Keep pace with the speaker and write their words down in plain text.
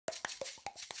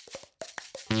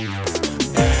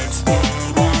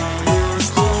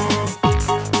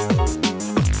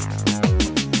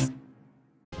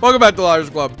Welcome back to Liars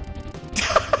Club.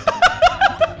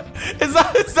 Is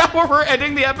that where we're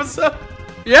ending the episode?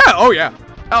 Yeah, oh yeah.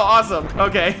 Oh, awesome.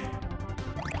 Okay.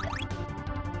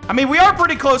 I mean, we are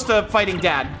pretty close to fighting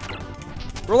Dad.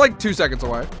 We're like 2 seconds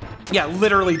away. Yeah,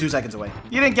 literally 2 seconds away.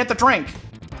 You didn't get the drink.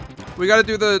 We gotta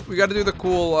do the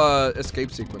cool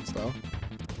escape sequence though.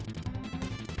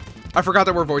 I forgot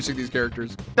that we're voicing these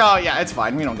characters. Oh yeah, it's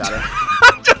fine. We don't got it.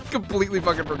 I just completely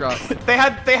fucking forgot. They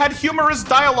had humorous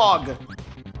dialogue.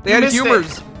 They had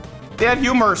humors. They had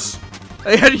humors.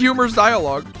 They had humorous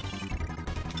dialogue.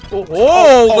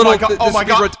 Oh my god! Oh my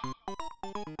god!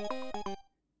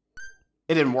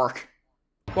 It didn't work.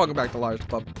 Welcome back to Liars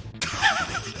Club.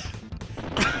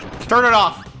 Turn it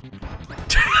off.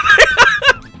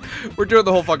 We're doing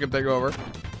the whole fucking thing over.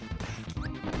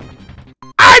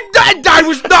 I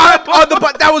was not on the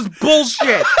button. That was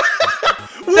bullshit.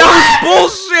 That was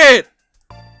bullshit.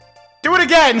 Do it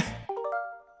again.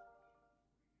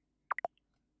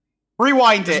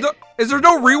 Rewind it. Is there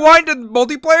no rewind in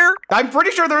multiplayer? I'm pretty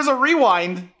sure there's a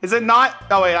rewind. Is it not?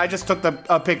 Oh wait, I just took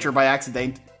a picture by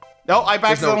accident. No, I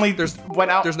accidentally went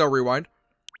out. There's no rewind.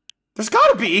 There's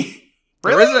gotta be.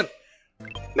 Really? There isn't.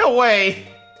 No way.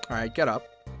 All right, get up.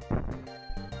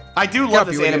 I do love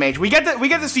this animation. We get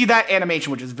to see that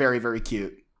animation, which is very, very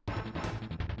cute.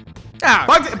 Ah,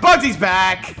 Bugsy's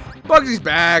back. Bugsy's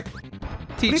back.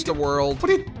 Teach the world.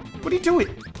 What are you doing?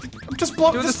 I'm just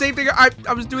blowing. Doing the same thing.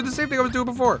 I was doing the same thing I was doing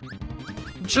before.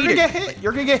 You're gonna get hit.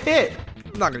 You're gonna get hit.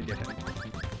 I'm not gonna get hit.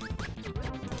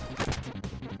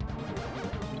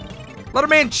 Let a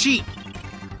man cheat.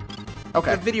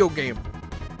 Okay. It's a video game.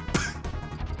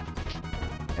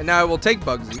 And now I will take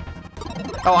Bugsy.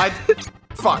 Oh,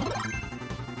 fuck.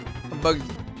 Bugsy.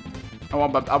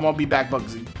 I won't be back,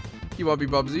 Bugsy. You want to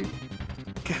be Bubsy?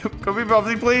 Go be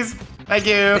Bubsy, please. Thank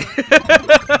you.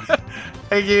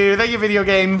 Thank you, video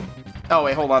game. Oh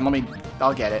wait, hold on.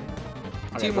 I'll get it.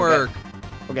 Okay, Teamwork.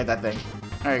 We'll get that thing.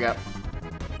 There you go.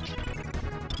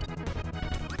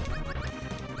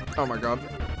 Oh my god.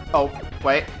 Oh,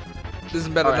 wait. This has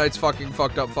been a nice fucking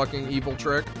fucked up fucking evil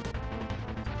trick.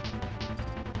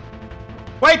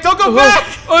 Wait, don't go back!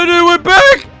 I didn't went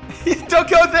back! Don't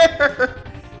go there!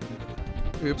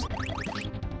 Oops.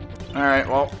 Alright,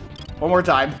 well, one more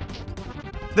time.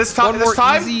 This time,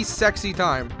 easy, sexy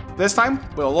time. This time,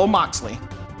 with a little Moxley.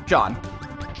 John.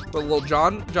 With a little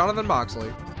Jonathan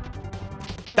Moxley.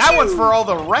 That one's for all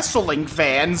the wrestling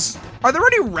fans. Are there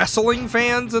any wrestling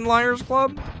fans in Liars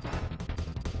Club?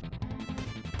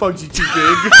 Bugsy too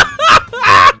big.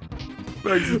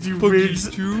 Bugsy too big. Bugsy's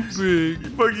too big.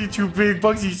 Bugsy too big.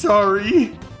 Bugsy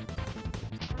sorry.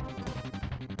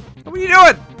 What are you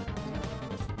doing?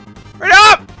 Right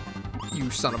up! You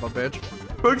son of a bitch.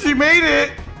 Bugsy made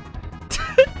it.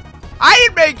 I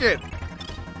didn't make it.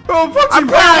 Oh, Bugsy I'm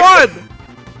back. player 1.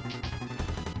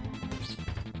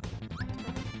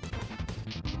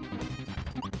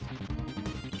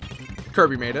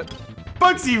 Kirby made it.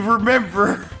 Bugsy,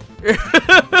 remember.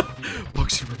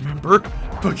 Bugsy, remember.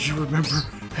 Bugsy, remember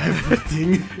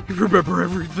everything. You remember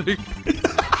everything.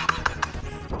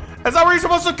 That's not where you're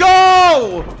supposed to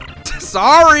go.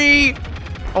 Sorry.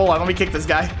 Hold on, let me kick this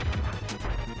guy.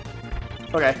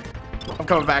 Okay, I'm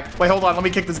coming back. Wait, hold on, let me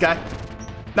kick this guy.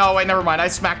 No, wait, never mind. I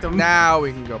smacked him. Now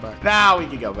we can go back. Now we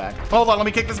can go back. Hold on, let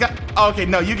me kick this guy. Oh, okay,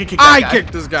 no, you can kick that guy. I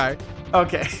kicked this guy.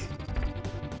 Okay.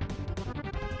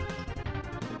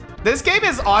 This game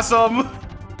is awesome.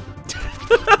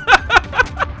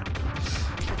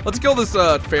 Let's kill this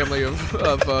family of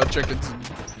chickens.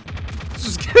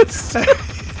 Just kiss.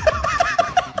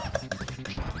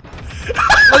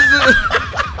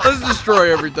 Let's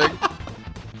destroy everything.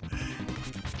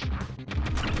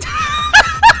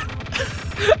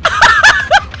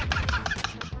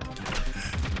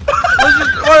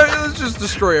 Let's just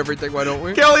destroy everything. Why don't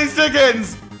we? Kill these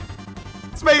chickens.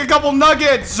 Let's make a couple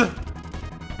nuggets.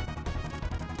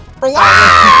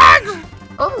 Relax!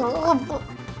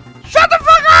 Shut the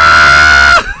fuck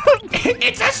up!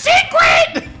 It's a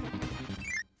secret!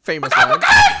 Famous line.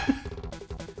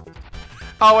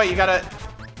 Oh wait, you gotta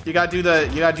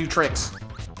do tricks.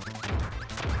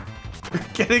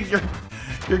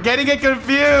 You're getting it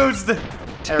confused.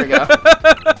 There we go.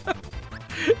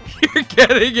 You're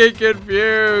getting it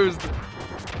confused.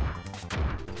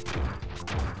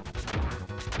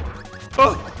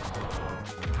 Oh.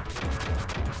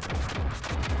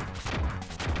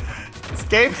 This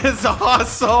game is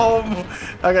awesome.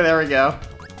 Okay, there we go.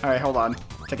 All right, hold on.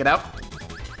 Check it out.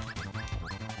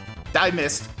 I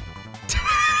missed.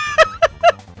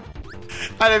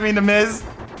 I didn't mean to miss.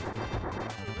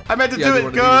 I meant to do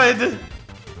it good.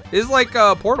 It's like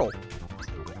Portal.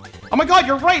 Oh my god,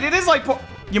 you're right. It is like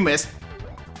you missed.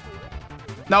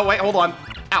 No, wait, hold on.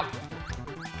 Ow.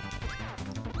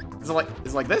 Is it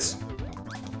like this?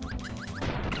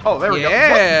 Oh, there we go.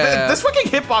 Yeah. This fucking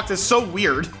hitbox is so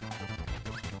weird.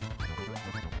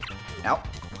 Ow.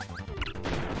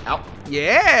 Ow.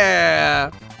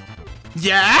 Yeah.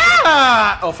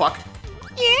 Yeah! Oh, fuck.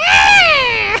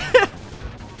 Yeah.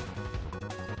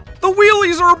 The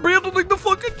wheelies are abandoning the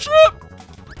fucking ship.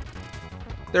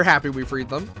 They're happy we freed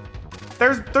them.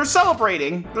 They're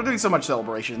celebrating. They're doing so much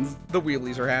celebrations. The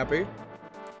wheelies are happy.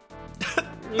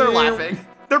 They're laughing.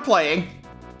 They're playing.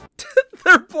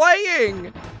 They're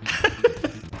playing.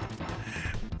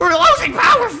 We're losing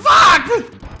power. Fuck!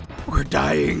 We're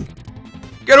dying.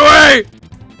 Get away!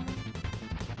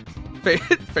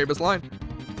 Famous line.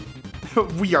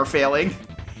 We are failing.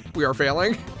 We are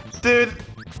failing. Dude,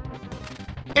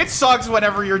 it sucks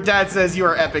whenever your dad says you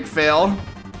are epic fail.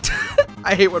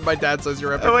 I hate when my dad says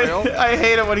you're epic fail. I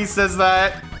hate it when he says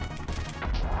that.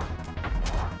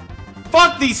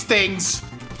 Fuck these things.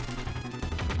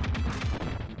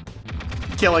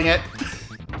 Killing it.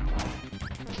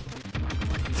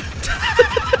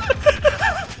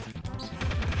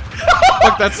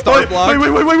 Fuck that star block. Wait.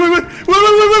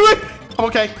 I'm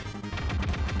okay.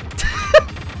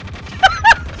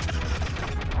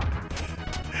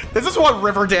 This is what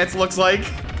river dance looks like.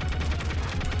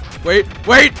 Wait.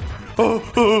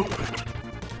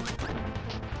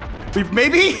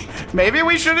 Maybe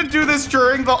we shouldn't do this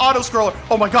during the auto scroller.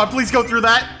 Oh my god, please go through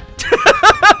that.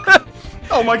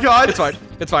 Oh my god. It's fine.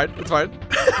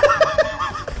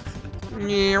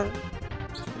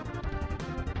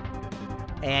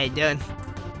 Hey, done.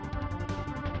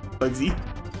 Bugsy.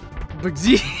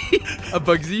 A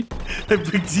Bugsy. A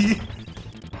Bugsy.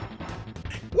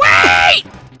 Wait!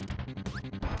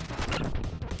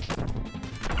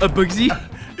 A Bugsy.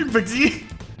 Bugsy.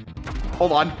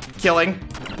 Hold on. Killing.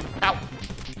 Ow.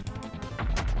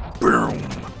 Boom.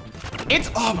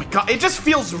 Oh my god, it just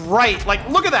feels right. Like,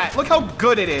 look at that. Look how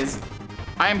good it is.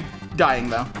 I am dying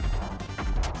though.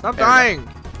 Stop dying.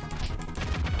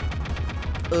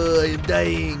 I am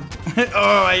dying.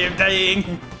 Oh, I am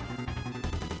dying.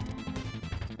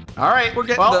 All right, we're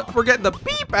getting the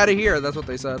beep out of here. That's what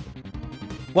they said.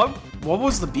 What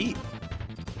was the beep?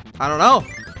 I don't know.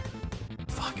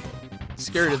 Fuck. It's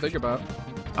scary to think about.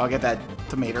 I'll get that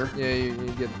tomato. Yeah,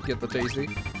 you get the tasty.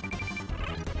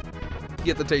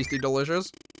 Get the tasty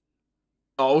delicious.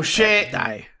 Oh shit.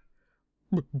 Die.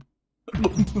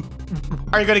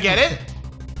 Are you gonna get it?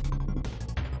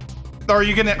 Or are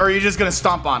you just gonna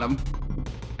stomp on him?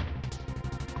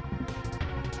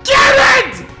 Get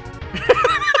it!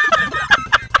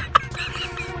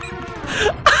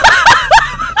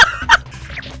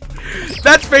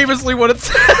 That's famously what it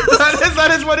says.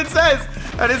 That is what it says.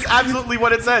 That is absolutely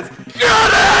what it says.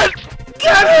 Get it!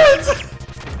 Get it!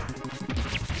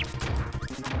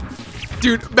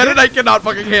 Dude, Meta Knight cannot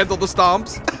fucking handle the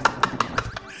stomps.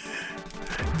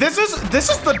 This is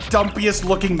the dumpiest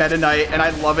looking Meta Knight, and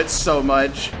I love it so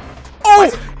much.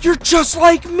 Oh, you're just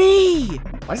like me.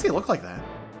 Why does he look like that?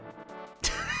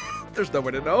 There's no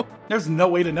way to know. There's no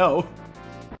way to know.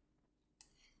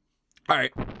 All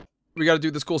right, we got to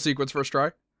do this cool sequence first try.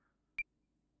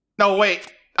 No,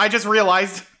 wait. I just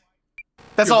realized.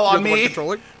 That's all on me.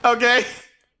 Okay.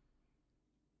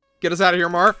 Get us out of here,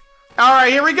 Mar. All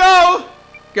right, here we go.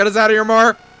 Get us out of here,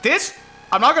 Mar.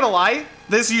 I'm not gonna lie.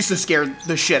 This used to scare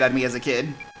the shit out of me as a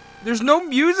kid. There's no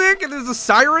music and there's the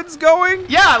sirens going.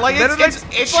 Yeah, like it's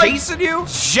chasing like you.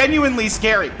 Genuinely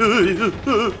scary.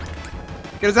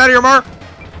 Get us out of here, Mar.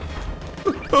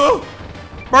 Oh.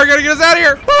 Mar, gotta get us out of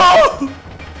here. Oh.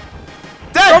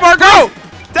 Dad, go, Mar, go.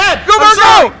 Dad, go, Mar,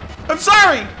 go. I'm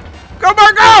sorry. Go,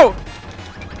 Mar, go.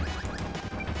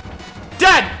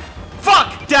 Dad.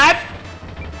 Fuck, Dad.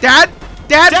 Dad.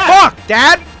 Fuck,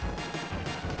 Dad.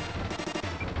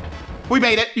 We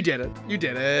made it. You did it. You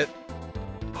did it.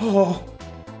 Oh.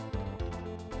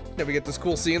 Then we get this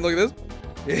cool scene. Look at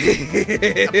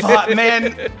this. Fuck,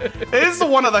 man. This is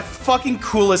one of the fucking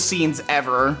coolest scenes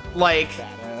ever. Like,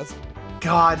 badass.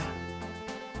 God.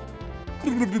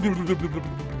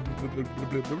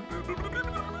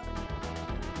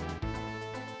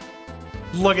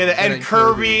 Look at it. And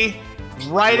Kirby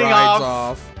riding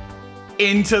off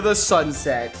into the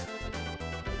sunset.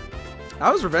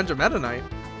 That was Revenge of Meta Knight.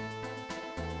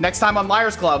 Next time on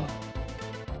Liars Club.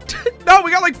 No,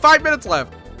 we got like 5 minutes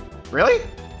left. Really?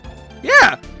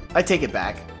 Yeah. I take it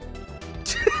back.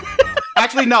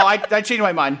 Actually, no, I changed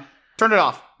my mind. Turn it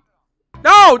off.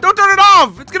 No, don't turn it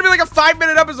off. It's gonna be like a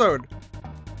 5-minute episode.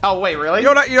 Oh wait, really? You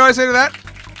know what I say to that?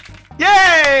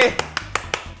 Yay!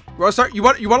 You want to start? You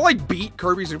want to like beat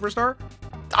Kirby Superstar?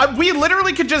 We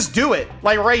literally could just do it,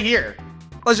 like right here.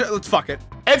 Let's fuck it.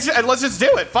 Let's just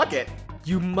do it. Fuck it.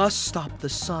 You must stop the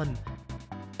sun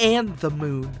and the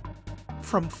moon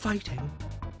from fighting.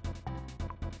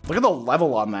 Look at the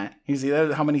level on that. You see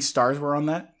that? How many stars were on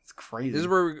that? It's crazy. This is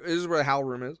where the Howl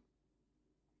Room is.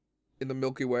 In the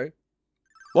Milky Way.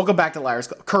 Welcome back to Liar's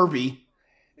Club. Kirby.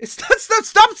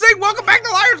 Stop saying welcome back to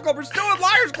Liar's Club. We're still in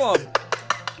Liar's Club.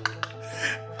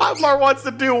 Hotmar wants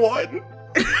to do one.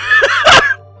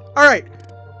 All right.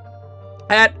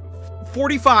 At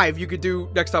 45, you could do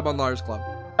next time on Liar's Club.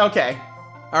 Okay.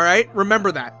 All right. Remember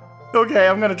that. Okay,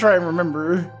 I'm gonna try and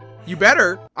remember. You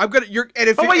better. I'm gonna. You're. And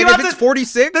if, wait, if it's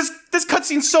 46, this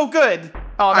cutscene's so good.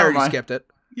 Oh, I already mind. skipped it.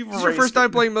 You've Is this your first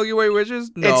time playing Milky Way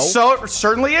Wishes? No. It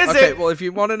certainly is. Okay. Well, if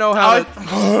you want to know how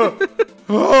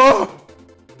to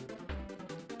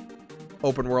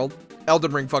open world,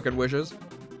 Elden Ring fucking wishes.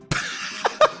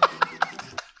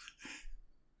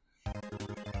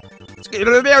 I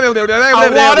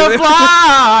wanna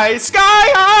fly sky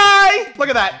high. Look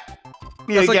at that.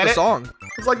 That's like the song.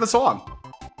 It's like the song.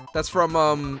 That's from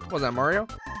what was that, Mario?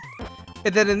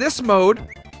 And then in this mode,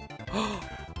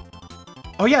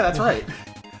 oh yeah, that's right.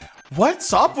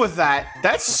 What's up with that?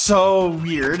 That's so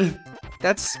weird.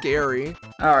 That's scary.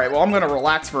 All right, well I'm gonna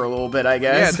relax for a little bit, I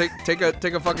guess. Yeah, take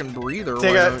a fucking breather.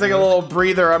 Take a little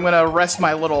breather. I'm gonna rest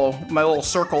my little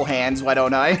circle hands. Why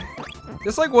don't I?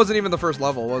 This like wasn't even the first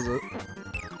level, was it?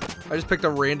 I just picked a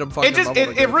random fucking level.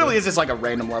 It really is just like a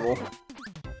random level.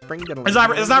 It's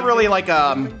not really like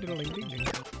a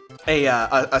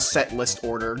set list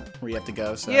order where you have to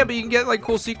go. So. Yeah, but you can get like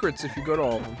cool secrets if you go to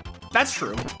all of them. That's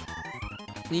true.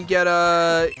 You get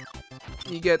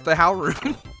the Howl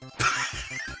Room,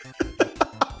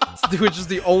 which is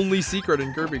the only secret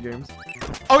in Kirby games.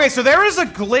 Okay, so there is a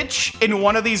glitch in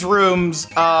one of these rooms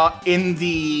in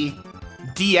the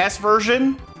DS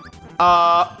version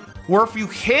where if you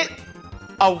hit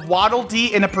a Waddle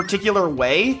Dee in a particular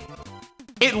way,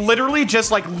 it literally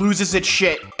just like loses its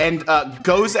shit and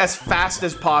goes as fast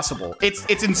as possible. It's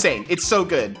insane. It's so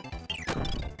good.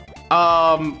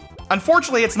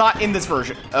 Unfortunately, it's not in this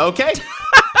version. Okay.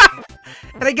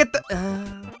 And I get the.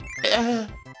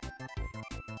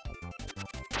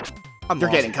 You're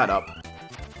getting cut up.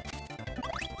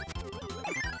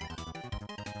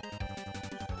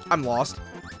 I'm lost.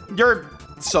 You're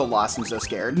so lost and so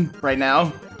scared right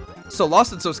now. So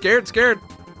lost and so scared.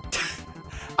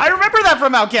 I remember that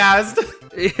from Outcast.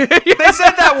 They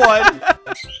said that one.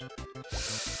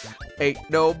 Ain't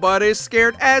nobody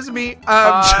scared as me.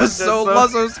 I'm just so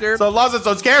lost, so scared. So lost and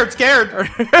so scared.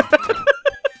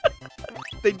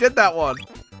 They did that one.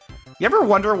 You ever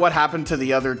wonder what happened to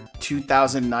the other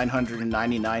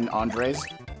 2,999 Andres?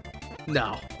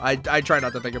 No, I try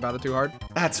not to think about it too hard.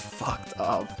 That's fucked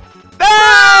up.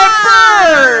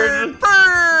 Ah, bird!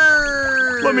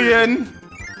 Bird! Let me in.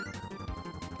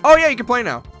 Oh yeah, you can play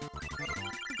now.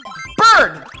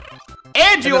 Bird!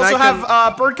 And you also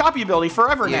have bird copy ability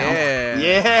forever now.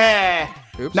 Yeah.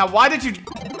 Oops. Now, why did you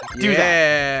do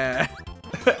that?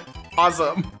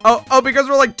 Awesome. Oh, because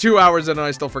we're like 2 hours in and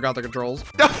I still forgot the controls.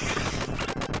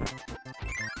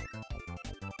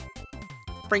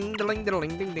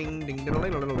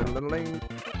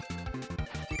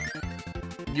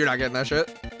 You're not getting that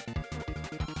shit.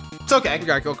 It's okay. We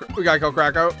gotta kill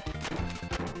Kracko.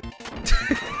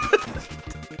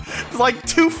 It's like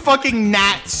two fucking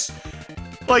gnats.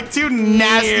 Like two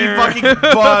nasty fucking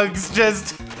bugs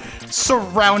just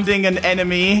surrounding an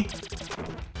enemy.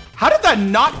 How did that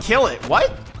not kill it?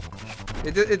 What?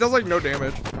 It does like no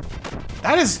damage.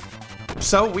 That is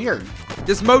so weird.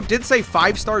 This mode did say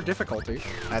 5-star difficulty.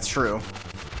 That's true.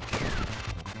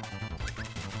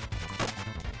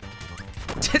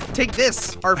 Take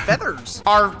this, our feathers.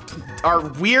 Our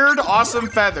weird, awesome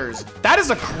feathers. That is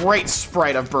a great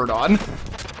sprite of Birdon.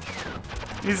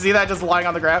 You see that just lying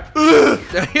on the ground?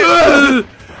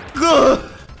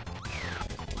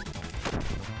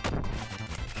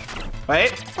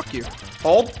 Wait. Fuck you.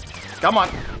 Hold. Come on.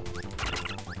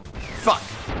 Fuck.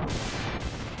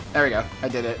 There we go. I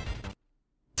did it.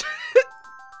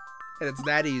 And it's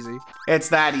that easy. It's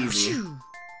that easy.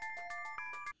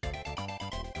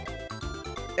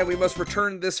 And we must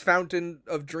return this fountain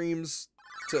of dreams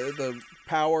to the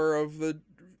power of the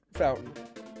fountain.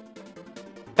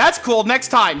 That's cool. Next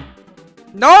time.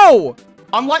 No!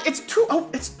 Unlike it's too. Oh,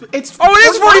 it's. Oh, it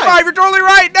is 45. You're totally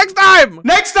right. Next time.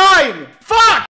 Next time. Fuck.